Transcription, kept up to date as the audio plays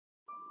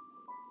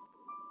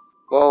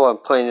Well, I'm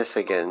playing this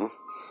again.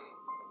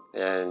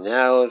 And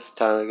now it's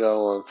time to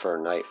go on for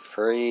night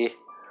 3.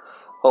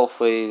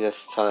 Hopefully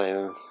this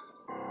time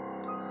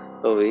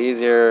it'll be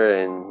easier,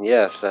 and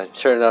yes, I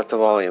turned up the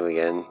volume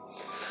again.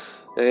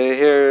 If you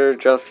hear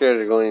jump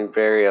scares are going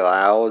very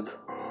loud,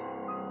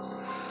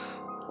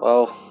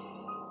 well,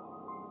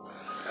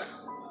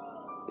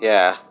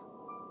 yeah,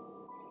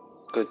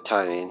 good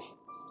timing.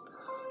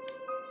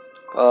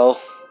 Well,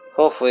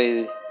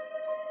 hopefully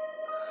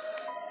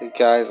you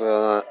guys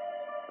will not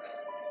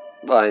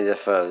mind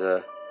if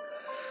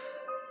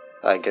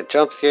I get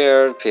jump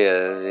scared,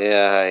 because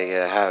yeah,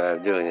 I have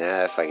been doing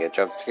that if I get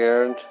jump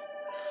scared.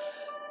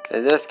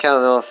 In this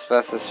count of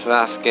special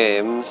Smash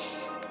games,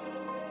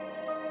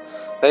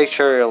 make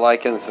sure you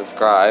like and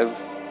subscribe.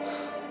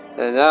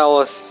 And now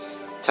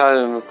it's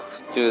time to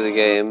do the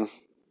game.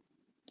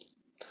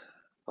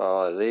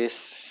 Well, at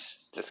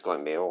least it's going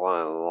to be a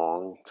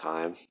long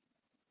time.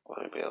 It's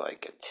going to be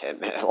like a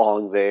 10-minute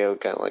long video,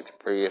 kind of like the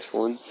previous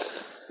one.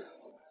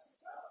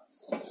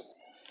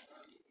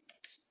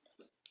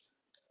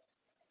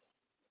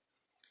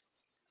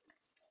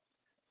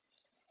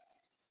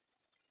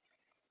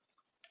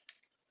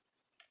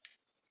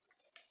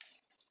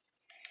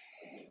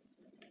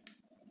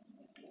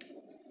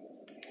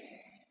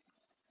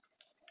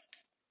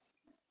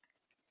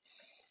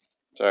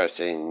 Sorry,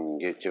 seeing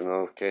YouTube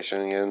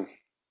notification again.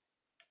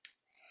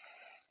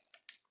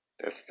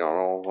 It's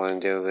normal when I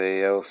do a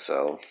video,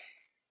 so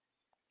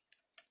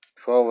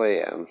 12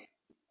 a.m.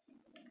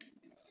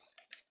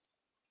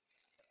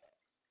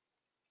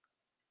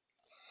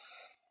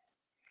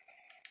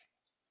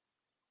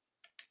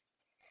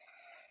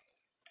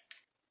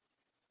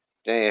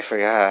 Dang, I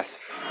forgot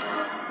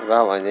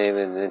about my name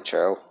in the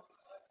intro.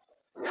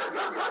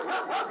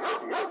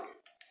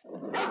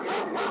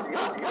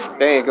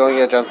 Dang it, going to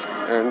get a jump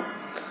turn.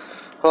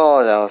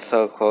 Oh, that was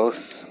so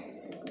close.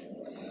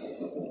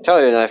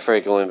 Tell you, knife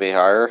rate going to be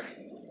higher.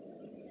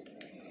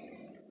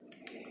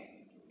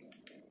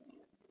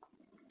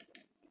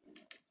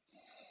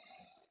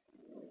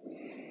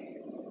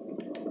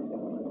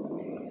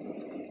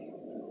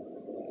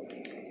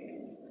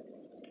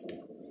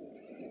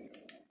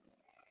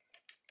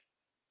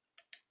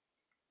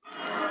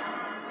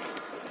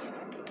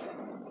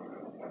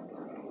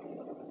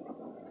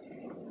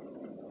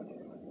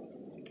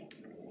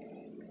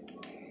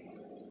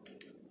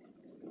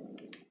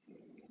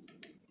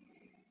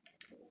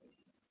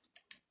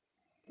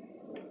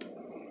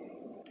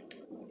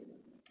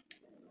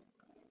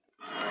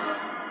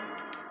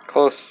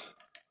 Close.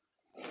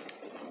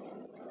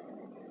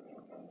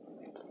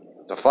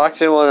 The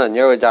foxy one I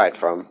nearly died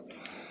from.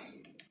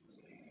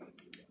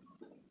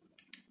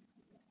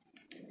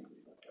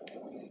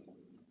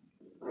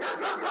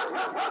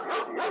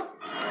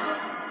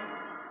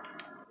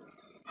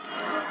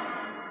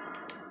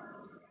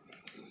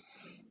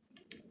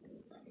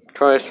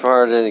 Twice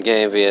smarter in the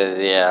game because,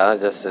 yeah,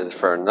 this is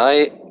for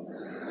night.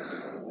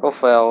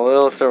 Hopefully I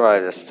will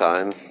survive this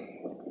time.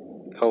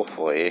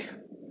 Hopefully.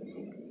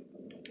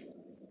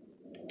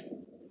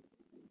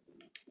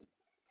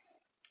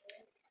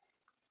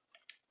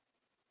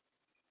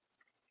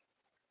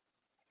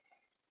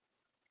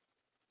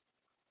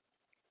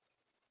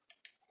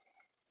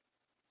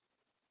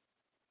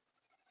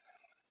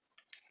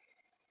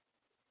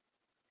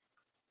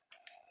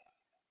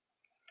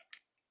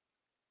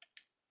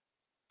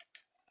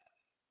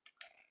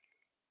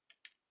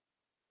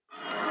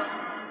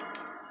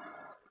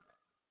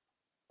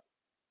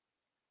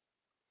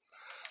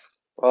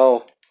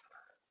 Well,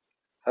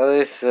 at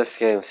least this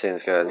game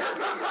seems good.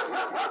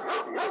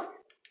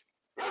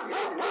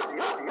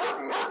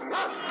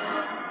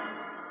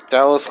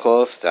 That was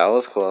close, that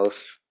was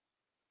close.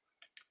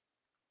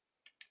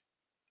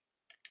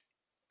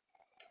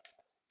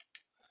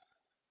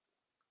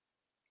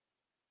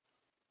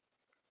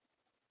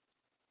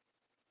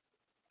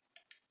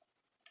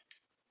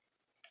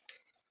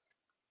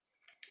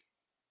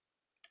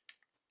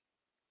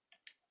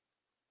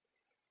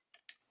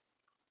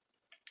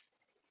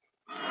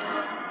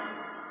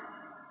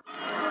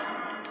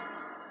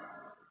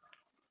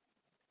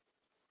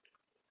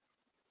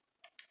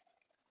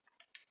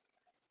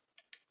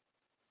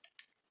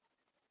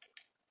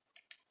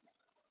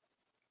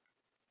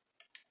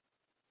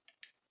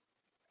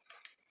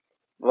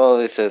 Well,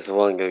 at least it's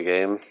one good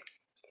game.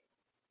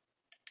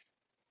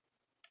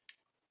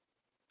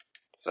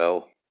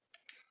 So,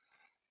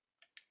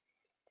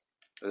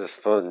 it's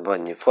fun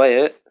when you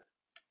play it.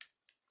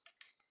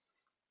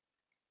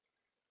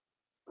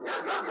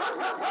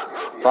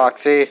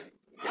 Foxy.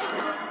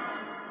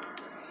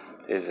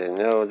 Is you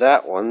know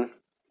that one.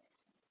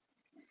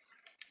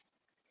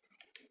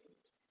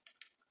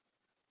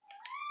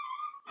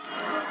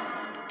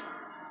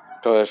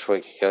 So this way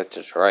you go to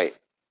the right.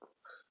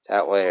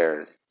 That way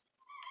or...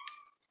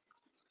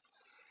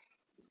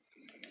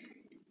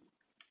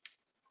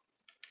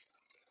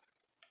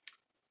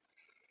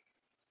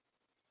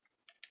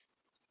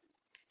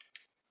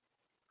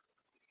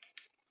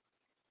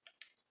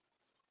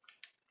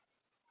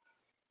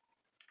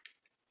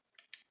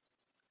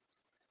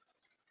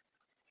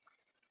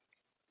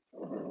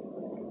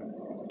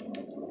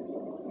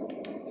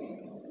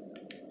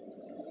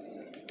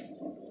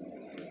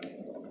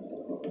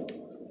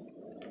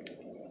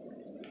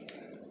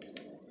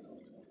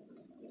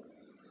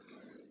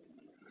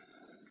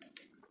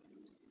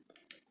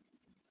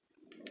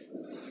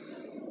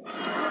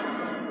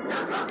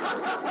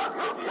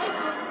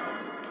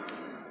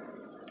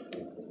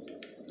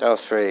 That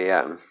was pretty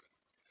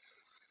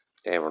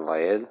game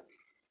related.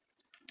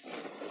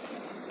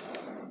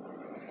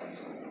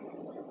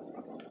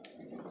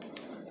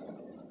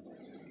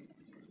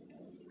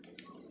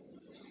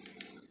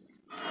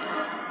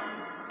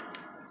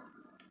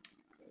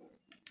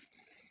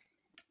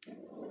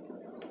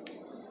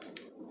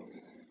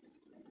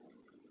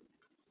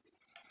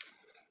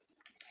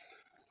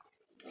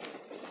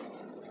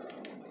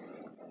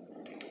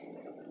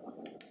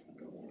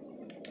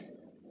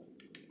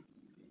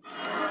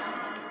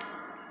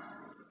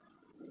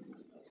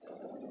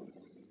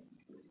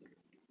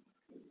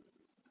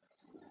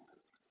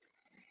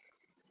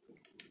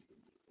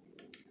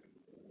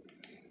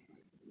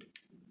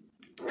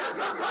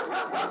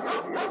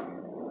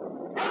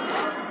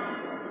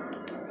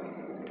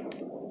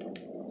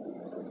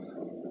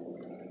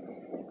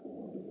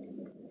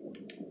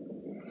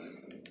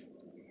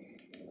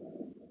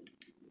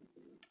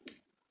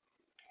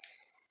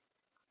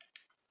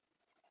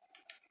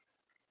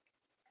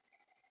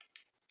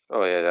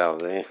 Oh yeah, that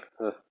was me.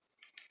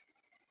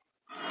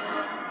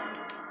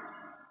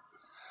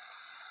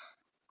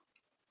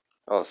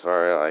 I was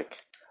very like,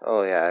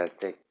 oh yeah, I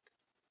think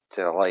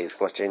the light is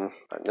glitching.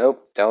 But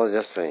nope, that was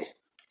just me.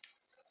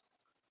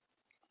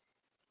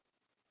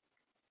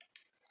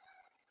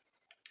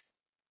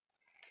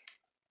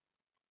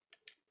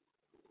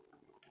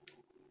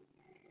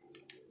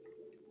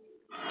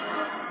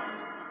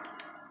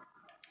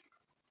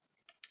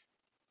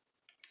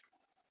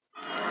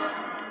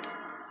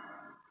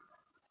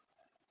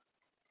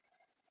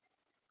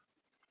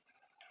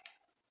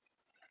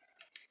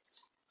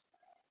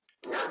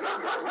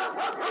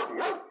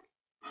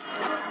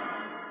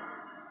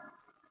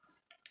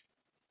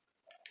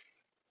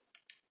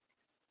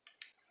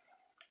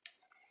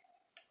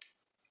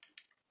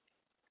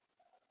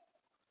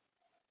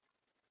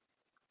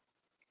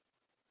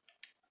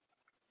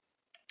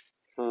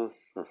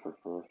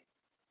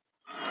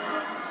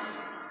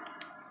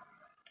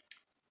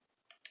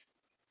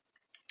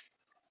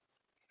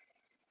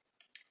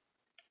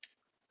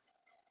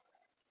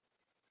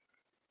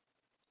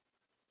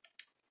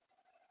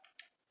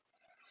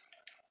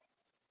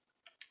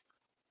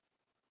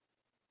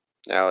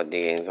 Now the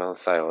game's on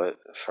silent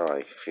for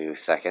like a few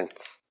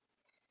seconds.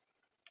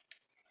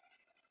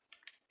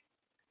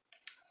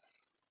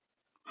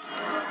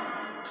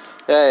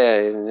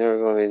 Yeah, they're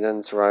going to be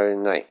done tomorrow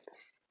night.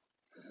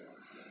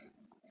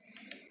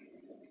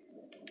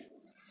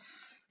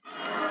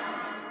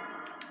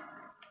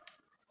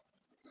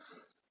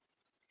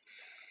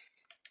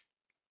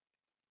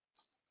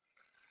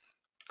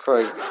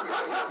 Craig,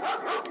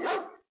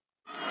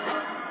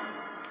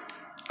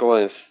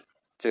 going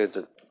to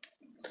the.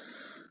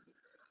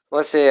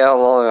 Let's see how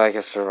long I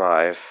can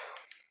survive.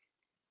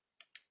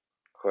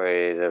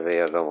 Craig, the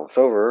video's almost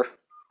over.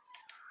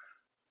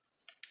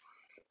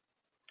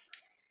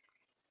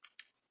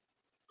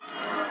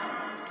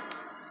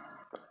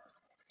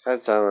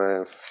 That's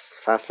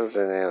faster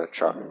than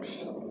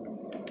animatronics.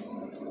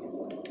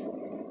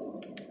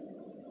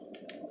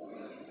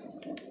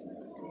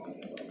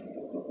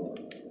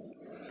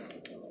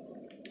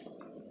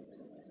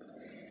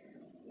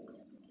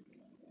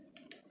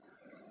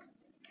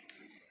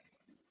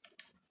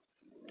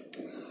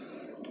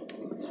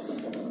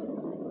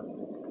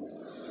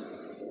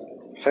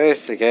 Hey,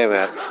 it's the game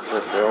at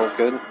it feels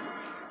good.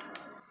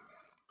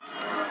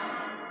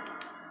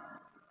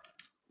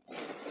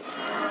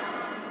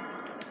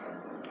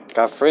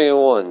 Got 3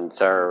 ones,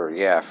 or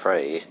yeah,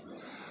 3.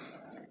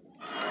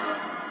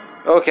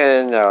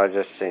 Okay, no, I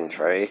just seen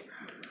 3.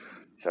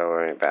 So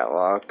we're in bad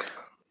luck.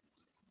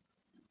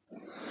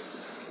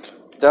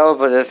 No,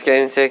 but this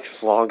game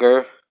takes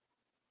longer.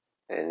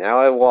 And now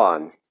I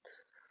won.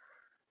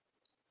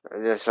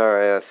 Just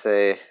sorry, let's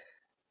say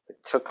it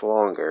took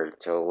longer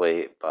to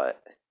wait, but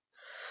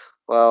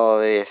well,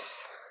 at least,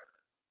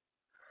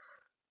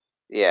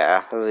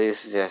 yeah, at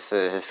least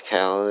this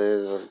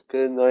counted a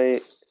good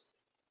night.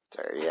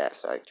 Sure, yeah,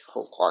 it's like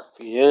 12 o'clock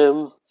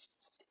p.m.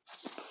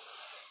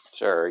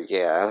 Sure,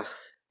 yeah.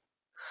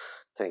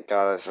 Thank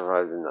God I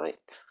survived the night.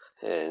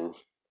 And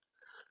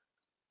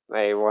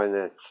maybe when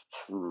it's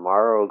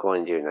tomorrow,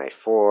 going to do night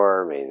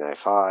 4, maybe night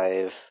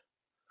 5.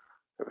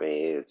 Or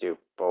maybe do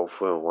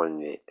both in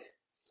one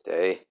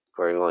day.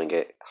 We're going to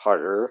get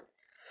harder.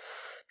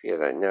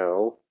 Because I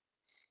know.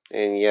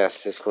 And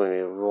yes, it's going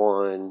to be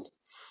one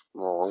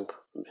long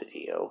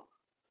video.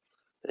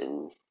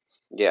 And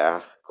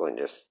yeah, going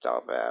to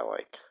stop at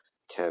like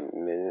 10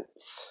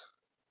 minutes.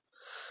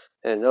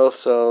 And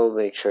also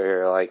make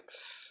sure you like,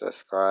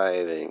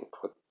 subscribe, and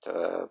click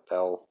the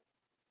bell.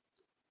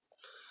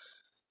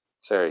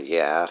 So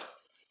yeah,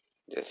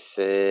 this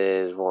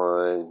is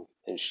one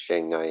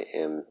interesting night,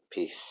 and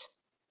peace,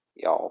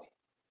 y'all.